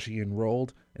adult, where she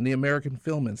enrolled in the American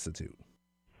Film Institute.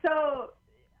 So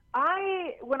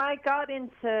when I got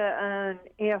into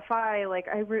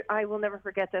AFI, I will never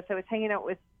forget this. I was hanging out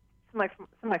with some of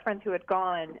my friends who had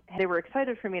gone. They were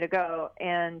excited for me to go,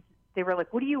 and they were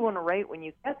like, "What do you want to write when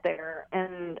you get there?"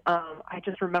 And I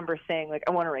just remember saying, like,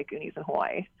 "I want to write Goonies in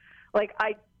Hawaii." Like,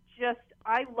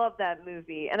 I love that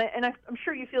movie, and I'm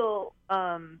sure you feel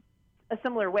a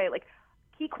similar way. Like,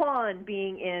 Ki Kwan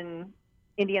being in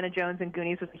Indiana Jones and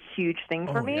Goonies was a huge thing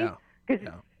for me, because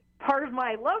part of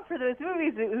my love for those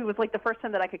movies, it was like the first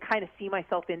time that I could kind of see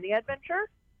myself in the adventure.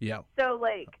 Yeah. So,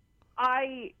 like,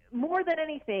 more than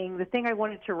anything, the thing I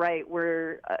wanted to write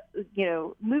were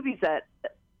movies that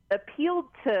appealed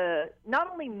to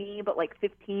not only me but like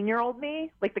 15-year-old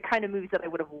me, like the kind of movies that I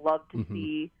would have loved to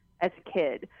see as a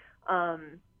kid.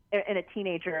 And a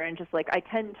teenager, and just like I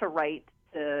tend to write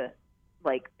to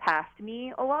like past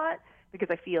me a lot, because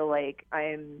I feel like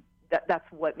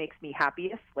that's what makes me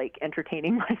happiest, like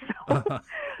entertaining myself.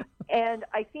 And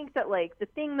I think that like the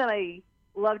thing that I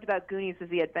loved about Goonies was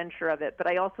the adventure of it, but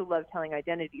I also love telling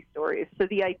identity stories. So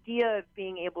the idea of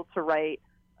being able to write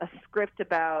a script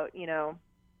about,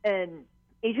 an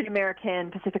Asian American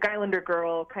Pacific Islander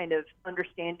girl kind of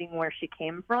understanding where she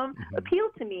came from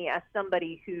appealed to me as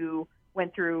somebody who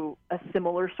went through a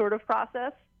similar sort of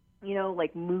process,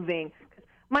 like moving.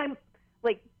 Not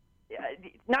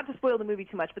to spoil the movie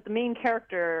too much, but the main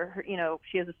character,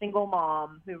 she has a single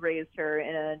mom who raised her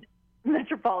in a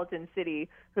metropolitan city,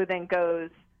 who then goes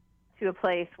to a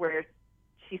place where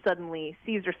she suddenly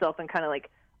sees herself and kind of like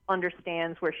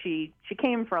understands where she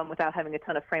came from without having a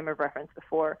ton of frame of reference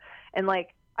before. And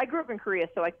like, I grew up in Korea,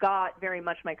 so I got very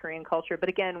much my Korean culture. But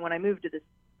again, when I moved to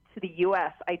the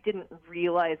U.S., I didn't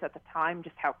realize at the time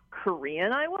just how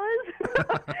Korean I was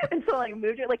until I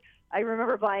moved here. Like, I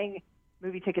remember buying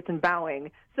movie tickets and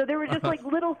bowing. So there were just like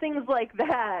little things like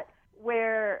that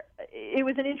where it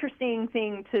was an interesting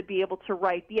thing to be able to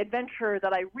write the adventure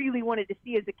that I really wanted to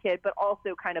see as a kid, but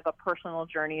also kind of a personal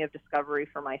journey of discovery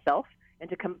for myself. And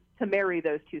to marry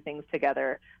those two things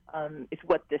together is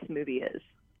what this movie is.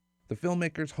 The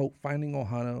filmmakers hope Finding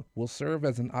Ohana will serve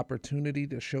as an opportunity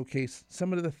to showcase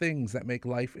some of the things that make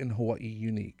life in Hawaii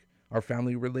unique. Our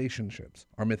family relationships,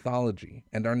 our mythology,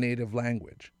 and our native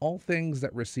language. All things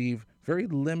that receive very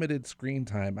limited screen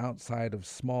time outside of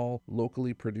small,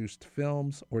 locally produced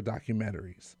films or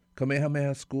documentaries.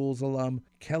 Kamehameha School's alum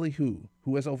Kelly Hu,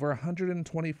 who has over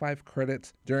 125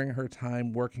 credits during her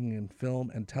time working in film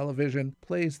and television,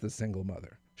 plays the single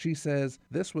mother. She says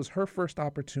this was her first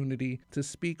opportunity to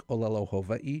speak Olelo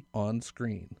Hawaii on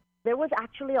screen. There was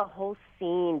actually a whole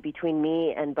scene between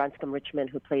me and Branscombe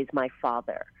Richmond, who plays my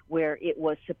father, where it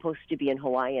was supposed to be in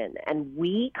Hawaiian. And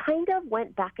we kind of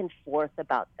went back and forth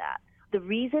about that. The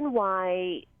reason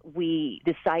why we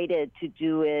decided to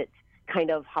do it kind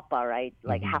of hapa, right,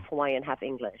 like half Hawaiian, half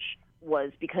English,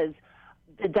 was because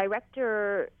the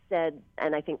director said,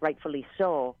 and I think rightfully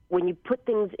so, when you put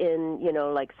things in,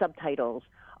 like subtitles,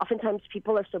 oftentimes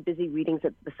people are so busy reading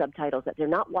the subtitles that they're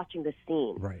not watching the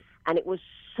scene. Right. And it was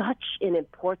such an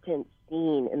important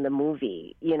scene in the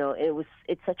movie.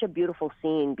 It's such a beautiful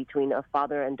scene between a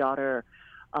father and daughter,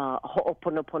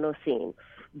 ho'oponopono scene,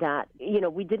 that,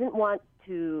 we didn't want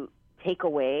to take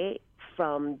away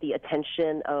from the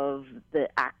attention of the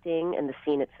acting and the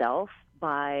scene itself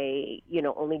by,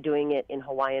 only doing it in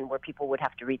Hawaiian where people would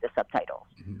have to read the subtitles.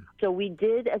 So we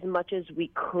did as much as we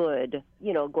could,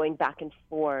 going back and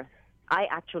forth. I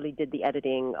actually did the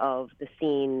editing of the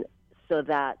scene so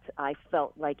that I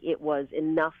felt like it was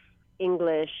enough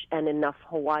English and enough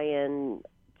Hawaiian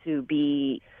to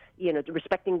be,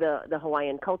 respecting the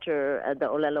Hawaiian culture, the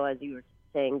Olelo, as you were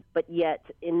saying, but yet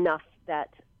enough that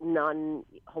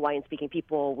non-Hawaiian speaking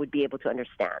people would be able to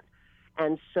understand.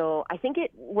 And so I think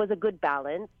it was a good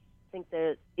balance. I think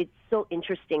that it's so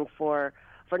interesting for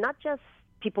not just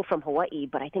people from Hawaii,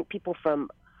 but I think people from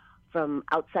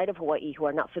outside of Hawaii who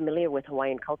are not familiar with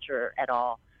Hawaiian culture at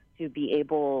all to be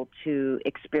able to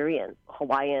experience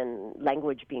Hawaiian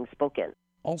language being spoken.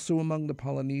 Also among the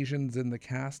Polynesians in the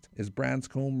cast is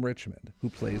Branscombe Richmond, who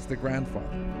plays the grandfather.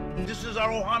 This is our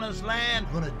Ohana's land.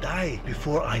 I'm gonna die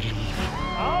before I leave.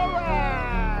 All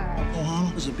right!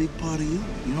 Ohana is a big part of you.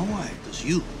 You know why? Because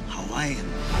you, Hawaiian.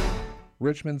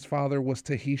 Richmond's father was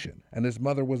Tahitian, and his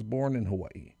mother was born in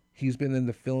Hawaii. He's been in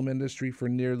the film industry for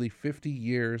nearly 50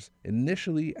 years,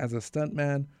 initially as a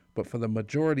stuntman, but for the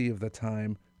majority of the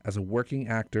time as a working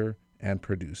actor and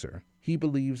producer. He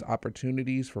believes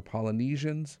opportunities for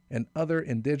Polynesians and other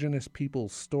indigenous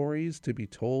people's stories to be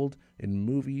told in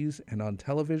movies and on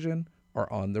television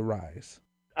are on the rise.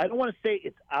 I don't want to say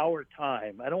it's our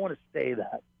time. I don't want to say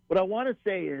that. What I want to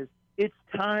say is it's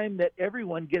time that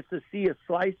everyone gets to see a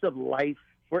slice of life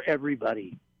for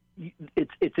everybody.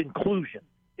 It's inclusion.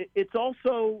 It's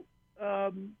also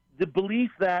the belief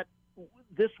that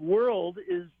this world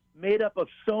is made up of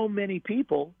so many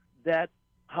people that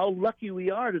how lucky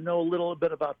we are to know a little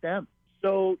bit about them.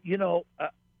 So,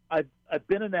 I've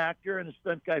been an actor and a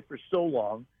stunt guy for so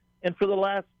long. And for the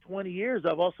last 20 years,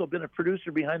 I've also been a producer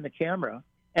behind the camera.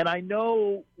 And I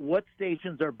know what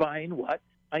stations are buying what.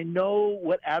 I know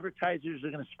what advertisers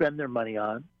are going to spend their money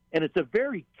on. And it's a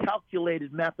very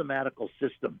calculated mathematical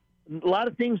system. A lot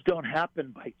of things don't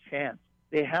happen by chance.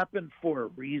 They happen for a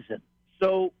reason.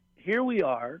 So here we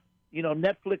are.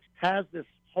 Netflix has this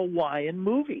Hawaiian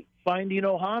movie, Finding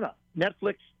Ohana.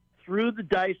 Netflix threw the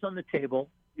dice on the table,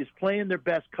 is playing their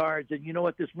best cards, and you know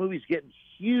what? This movie's getting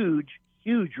huge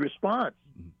response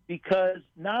because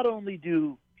not only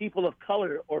do people of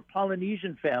color or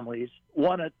Polynesian families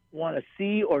want to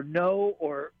see or know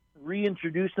or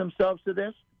reintroduce themselves to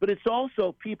this, but it's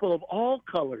also people of all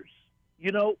colors.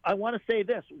 I want to say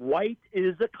this: white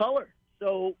is a color.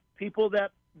 So people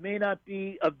that may not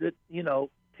be of the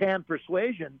tan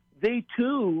persuasion, they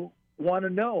too want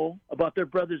to know about their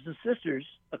brothers and sisters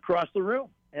across the room.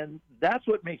 And that's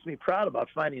what makes me proud about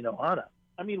Finding Ohana.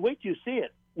 I mean, wait till you see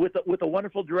it. With a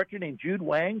wonderful director named Jude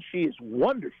Wang, she is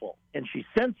wonderful, and she's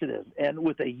sensitive. And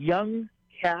with a young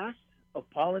cast of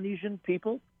Polynesian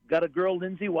people, got a girl,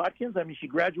 Lindsay Watkins. I mean, she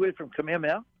graduated from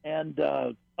Kamehameha. And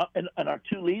our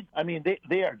two leads, I mean,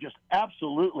 they are just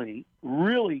absolutely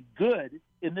really good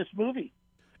in this movie.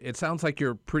 It sounds like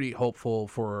you're pretty hopeful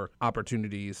for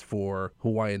opportunities for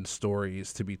Hawaiian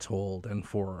stories to be told and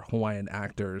for Hawaiian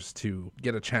actors to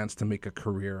get a chance to make a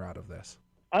career out of this.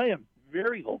 I am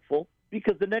very hopeful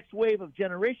because the next wave of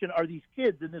generation are these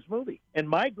kids in this movie. And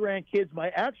my grandkids, my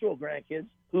actual grandkids,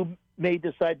 who may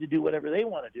decide to do whatever they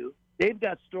want to do, they've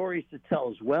got stories to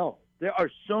tell as well. There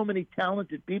are so many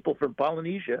talented people from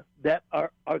Polynesia that are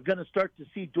going to start to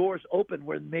see doors open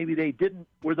where maybe they didn't,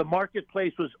 where the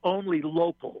marketplace was only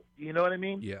local. Do you know what I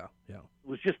mean? Yeah. It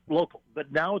was just local.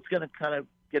 But now it's going to kind of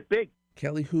get big.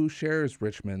 Kelly Hu shares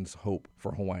Richmond's hope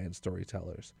for Hawaiian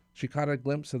storytellers. She caught a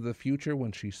glimpse of the future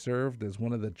when she served as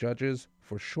one of the judges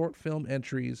for short film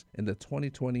entries in the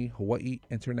 2020 Hawaii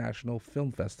International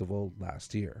Film Festival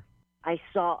last year. I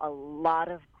saw a lot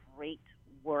of great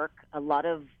work, a lot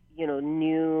of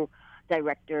new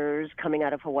directors coming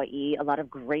out of Hawaii, a lot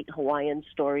of great Hawaiian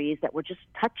stories that were just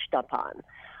touched upon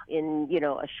in,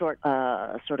 a short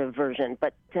sort of version.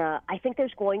 But I think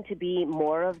there's going to be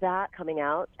more of that coming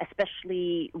out,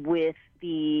 especially with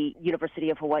the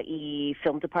University of Hawaii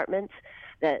Film Department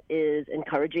that is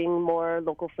encouraging more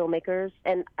local filmmakers.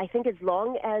 And I think as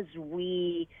long as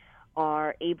we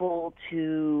are able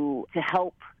to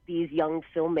help these young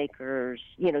filmmakers,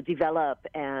 develop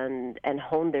and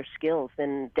hone their skills,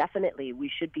 then definitely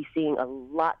we should be seeing a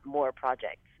lot more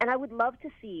projects. And I would love to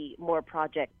see more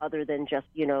projects other than just,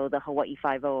 the Hawaii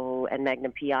Five-0 and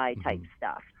Magnum PI type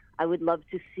stuff. I would love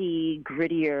to see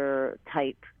grittier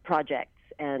type projects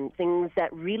and things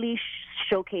that really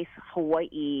showcase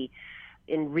Hawaii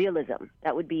in realism.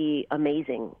 That would be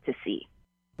amazing to see.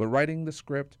 But writing the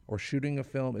script or shooting a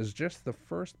film is just the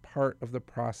first part of the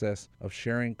process of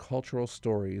sharing cultural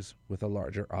stories with a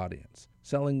larger audience.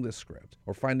 Selling the script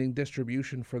or finding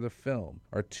distribution for the film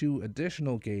are two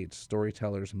additional gates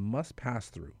storytellers must pass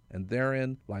through, and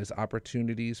therein lies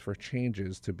opportunities for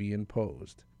changes to be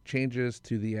imposed. Changes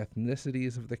to the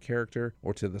ethnicities of the character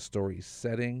or to the story's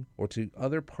setting or to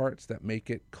other parts that make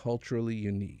it culturally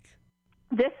unique.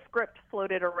 This script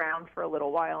floated around for a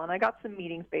little while, and I got some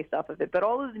meetings based off of it, but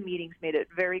all of the meetings made it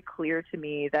very clear to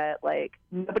me that,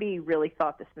 nobody really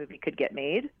thought this movie could get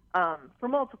made for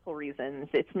multiple reasons.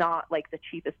 It's not, the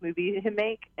cheapest movie to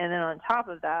make, and then on top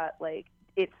of that,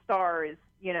 it stars,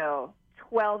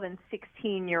 12 and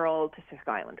 16-year-old Pacific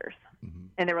Islanders. Mm-hmm.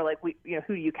 And they were like,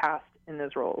 who do you cast in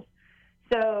those roles?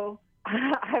 So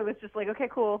I was just like, okay,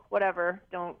 cool, whatever.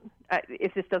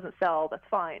 If this doesn't sell, that's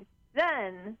fine.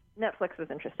 Then Netflix was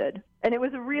interested. And it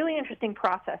was a really interesting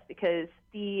process because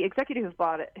the executive who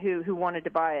bought it, who wanted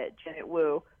to buy it, Janet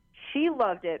Wu, she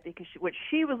loved it because what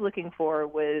she was looking for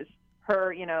was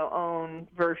her, own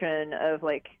version of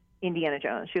like Indiana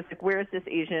Jones. She was like, where's this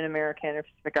Asian American or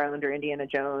Pacific Islander Indiana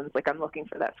Jones? Like, I'm looking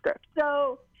for that script.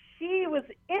 So she was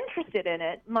interested in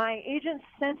it. My agent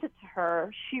sent it to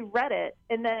her. She read it.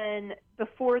 And then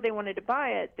before they wanted to buy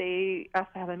it, they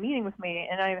asked to have a meeting with me.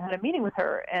 And I had a meeting with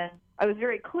her. And I was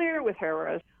very clear with her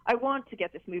where I want to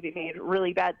get this movie made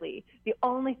really badly. The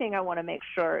only thing I want to make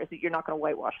sure is that you're not going to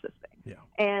whitewash this thing. Yeah.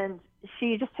 And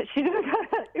she just it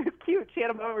was cute. She had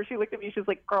a moment where she looked at me. She was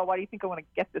like, girl, why do you think I want to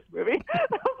get this movie? I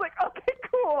was like, okay,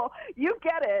 cool. You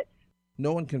get it.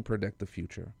 No one can predict the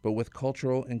future, but with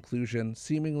cultural inclusion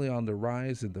seemingly on the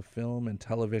rise in the film and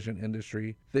television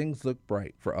industry, things look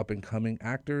bright for up-and-coming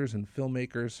actors and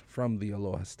filmmakers from the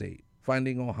Aloha State.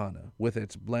 Finding Ohana, with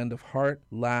its blend of heart,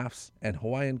 laughs, and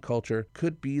Hawaiian culture,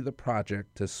 could be the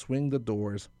project to swing the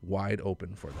doors wide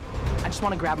open for them. I just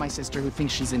want to grab my sister who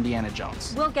thinks she's Indiana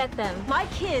Jones. We'll get them. My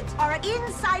kids are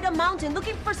inside a mountain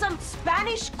looking for some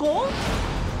Spanish gold.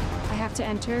 I have to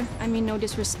enter. I mean, no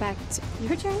disrespect.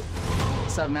 Your turn?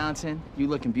 What's up, Mountain? You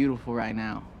looking beautiful right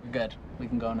now. You're good. We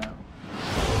can go now.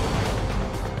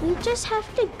 We just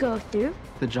have to go through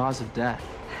the jaws of death.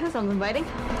 That sounds inviting.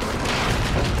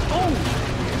 Oh!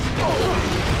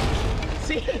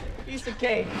 See? Piece of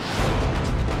cake.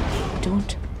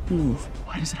 Don't move.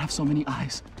 Why does it have so many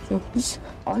eyes? Focus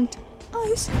on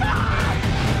eyes.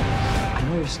 I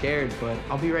know you're scared, but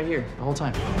I'll be right here the whole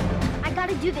time. I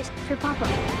gotta do this for Papa.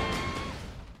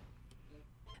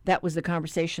 That was The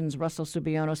Conversation's Russell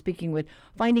Subiono speaking with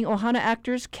Finding Ohana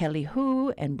actors Kelly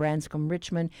Hu and Branscombe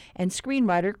Richmond and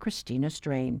screenwriter Christina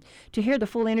Strain. To hear the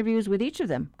full interviews with each of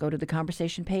them, go to the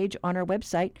Conversation page on our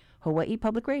website,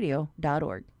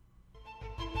 hawaiipublicradio.org.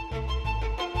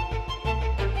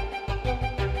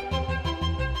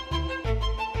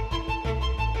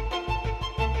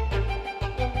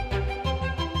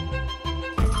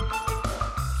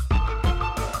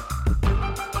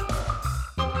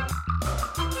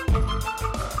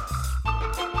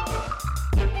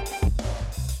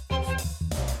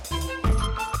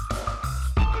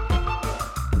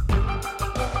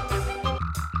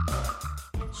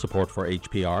 Support for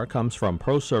HPR comes from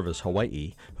ProService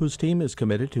Hawaii, whose team is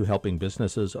committed to helping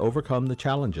businesses overcome the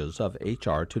challenges of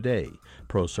HR today.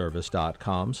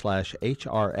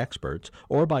 ProService.com/HR experts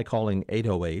or by calling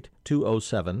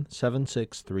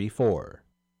 808-207-7634.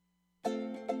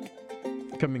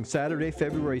 Coming Saturday,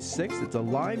 February 6th, it's a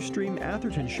live stream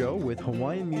Atherton show with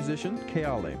Hawaiian musician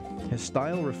Keale. His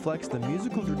style reflects the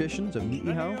musical traditions of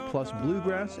Ni'ihau plus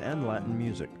bluegrass and Latin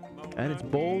music. And it's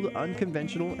bold,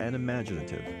 unconventional, and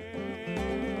imaginative.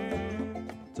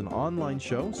 It's an online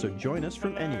show, so join us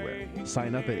from anywhere.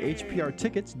 Sign up at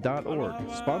hprtickets.org.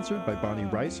 Sponsored by Bonnie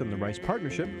Rice and the Rice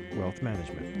Partnership, Wealth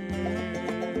Management.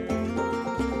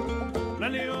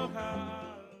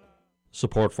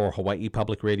 Support for Hawaii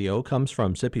Public Radio comes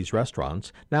from Zippy's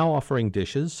Restaurants, now offering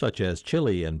dishes such as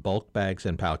chili in bulk bags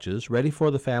and pouches ready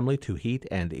for the family to heat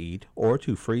and eat or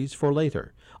to freeze for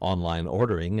later. Online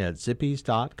ordering at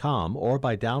zippys.com or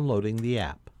by downloading the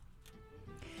app.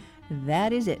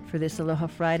 That is it for this Aloha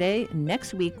Friday.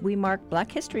 Next week, we mark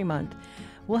Black History Month.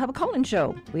 We'll have a call-in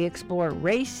show. We explore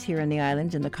race here in the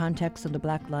islands in the context of the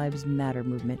Black Lives Matter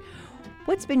movement.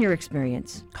 What's been your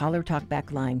experience? Call or talk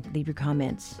back line. Leave your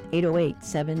comments.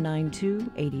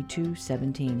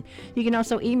 808-792-8217. You can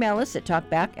also email us at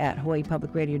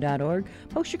talkback@hawaiipublicradio.org.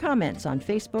 Post your comments on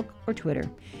Facebook or Twitter.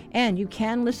 And you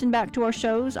can listen back to our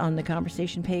shows on the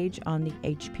Conversation page on the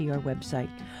HPR website.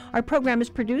 Our program is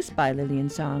produced by Lillian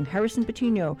Song, Harrison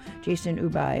Patino, Jason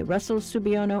Ubai, Russell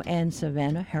Subiono, and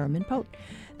Savannah Harriman-Pote.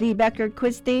 The Backyard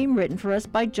Quiz theme written for us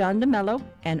by John DeMello,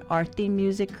 and our theme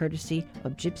music courtesy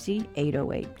of Gypsy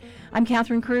 808. I'm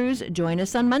Catherine Cruz. Join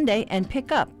us on Monday and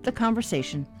pick up the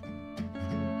conversation.